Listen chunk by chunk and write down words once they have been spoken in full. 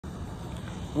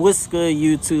What's good,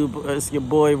 YouTube? It's your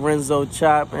boy Renzo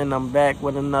Chop, and I'm back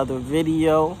with another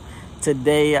video.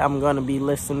 Today I'm going to be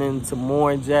listening to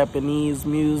more Japanese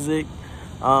music.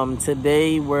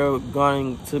 Today we're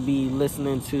going to be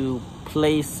listening to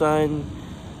Playsson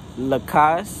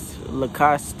Lacoste.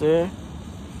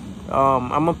 I'm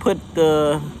going to put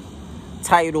the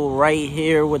title right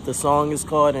here, what the song is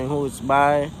called and who it's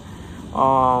by.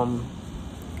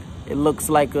 It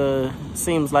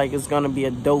seems like it's gonna be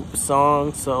a dope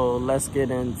song, so let's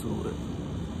get into it.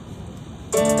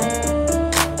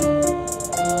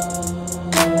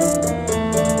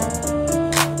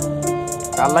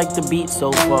 I like the beat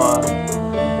so far.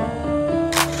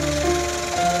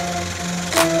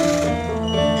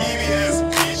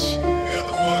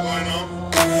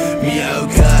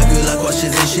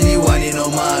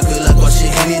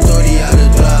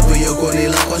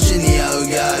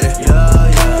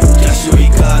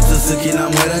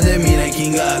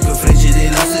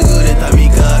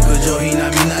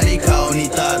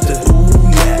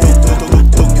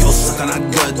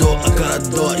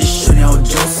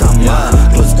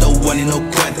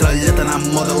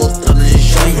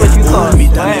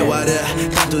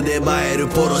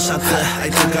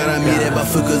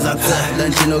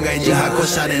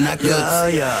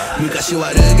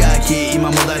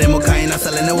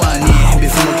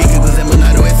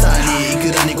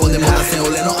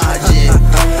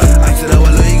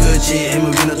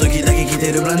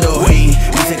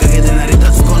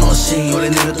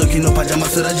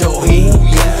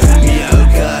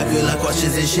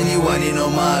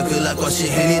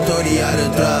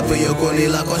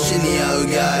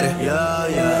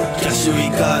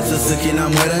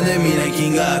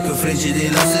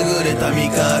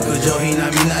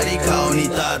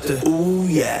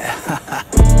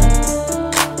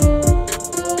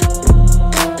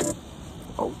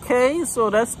 Okay, so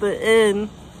that's the end.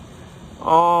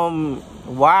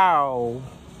 Wow,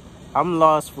 I'm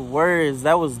lost for words.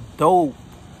 That was dope.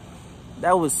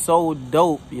 That was so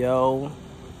dope, yo.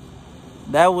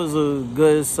 That was a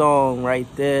good song right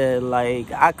there.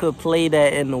 Like, I could play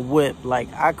that in the whip. Like,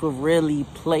 I could really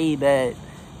play that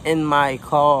in my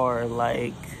car.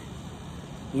 Like,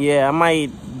 yeah, I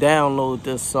might download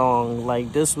this song.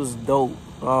 Like, this was dope.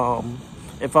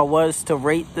 If I was to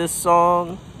rate this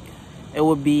song, it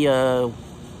would be a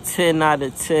 10 out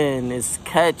of 10. It's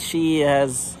catchy. It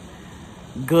has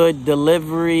good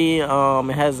delivery. It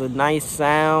has a nice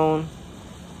sound.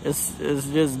 It's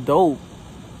just dope.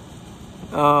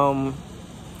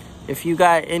 If you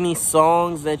got any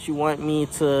songs that you want me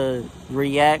to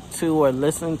react to or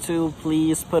listen to,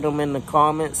 please put them in the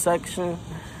comment section.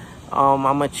 I'm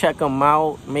gonna check them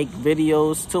out, make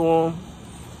videos to them.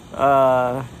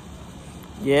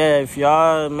 Yeah, if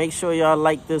y'all, make sure y'all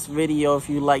like this video if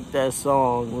you like that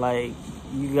song. Like,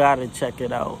 you gotta check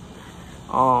it out.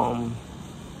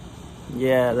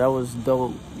 Yeah, that was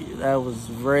dope. That was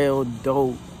real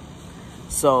dope.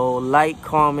 So like,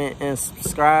 comment, and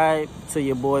subscribe to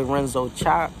your boy Renzo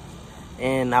Chop,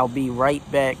 and I'll be right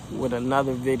back with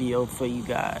another video for you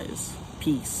guys.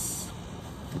 Peace.